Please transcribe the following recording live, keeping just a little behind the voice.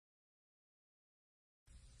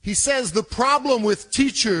He says the problem with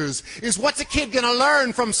teachers is what's a kid going to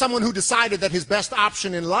learn from someone who decided that his best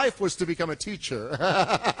option in life was to become a teacher?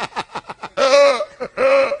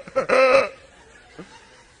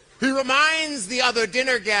 He reminds the other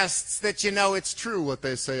dinner guests that, it's true what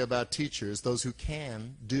they say about teachers. Those who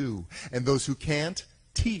can, do. And those who can't,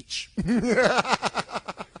 teach.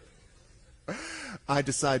 I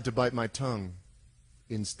decide to bite my tongue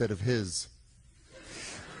instead of his.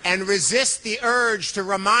 And resist the urge to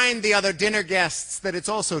remind the other dinner guests that it's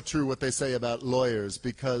also true what they say about lawyers,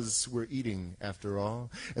 because we're eating, after all.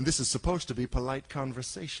 And this is supposed to be polite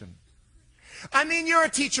conversation. I mean, you're a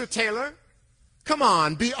teacher, Taylor. Come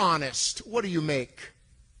on, be honest. What do you make?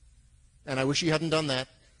 And I wish he hadn't done that.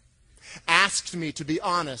 Asked me to be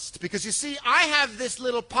honest. Because, you see, I have this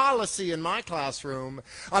little policy in my classroom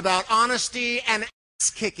about honesty and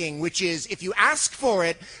ass-kicking, which is, if you ask for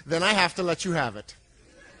it, then I have to let you have it.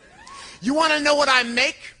 You want to know what I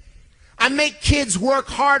make? I make kids work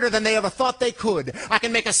harder than they ever thought they could. I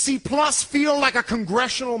can make a C+ feel like a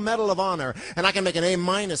Congressional Medal of Honor, and I can make an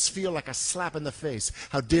A- feel like a slap in the face.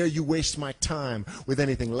 How dare you waste my time with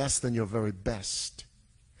anything less than your very best?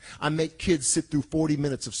 I make kids sit through 40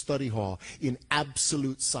 minutes of study hall in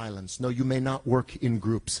absolute silence. No, you may not work in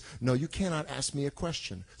groups. No, you cannot ask me a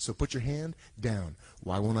question. So put your hand down.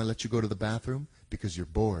 Why won't I let you go to the bathroom? Because you're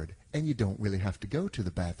bored, and you don't really have to go to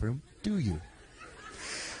the bathroom, do you?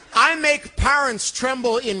 I make parents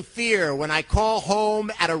tremble in fear when I call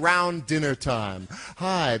home at around dinner time.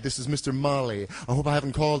 Hi, this is Mr. Molly. I hope I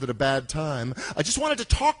haven't called at a bad time. I just wanted to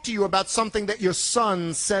talk to you about something that your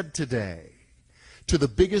son said today. To the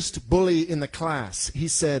biggest bully in the class, he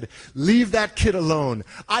said, "Leave that kid alone.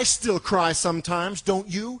 I still cry sometimes, don't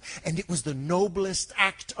you?" And it was the noblest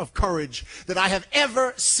act of courage that I have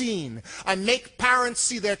ever seen. I make parents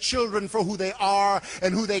see their children for who they are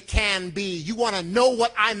and who they can be. You want to know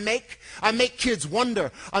what I make? I make kids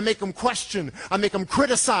wonder. I make them question. I make them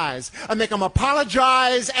criticize. I make them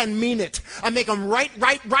apologize and mean it. I make them write,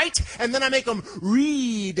 and then I make them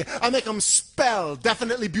read. I make them spell.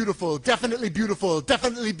 Definitely beautiful, definitely beautiful,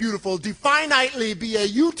 definitely beautiful, definitely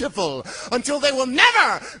beautiful, until they will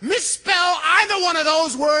never misspell either one of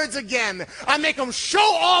those words again. I make them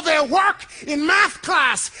show all their work in math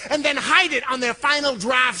class and then hide it on their final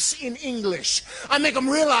drafts in English. I make them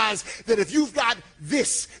realize that if you've got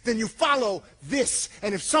this, then you follow this.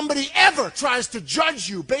 And if somebody ever tries to judge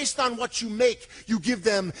you based on what you make, you give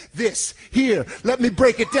them this. Here, let me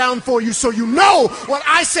break it down for you so you know what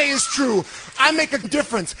I say is true. I make a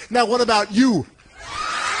difference. Now, what about you?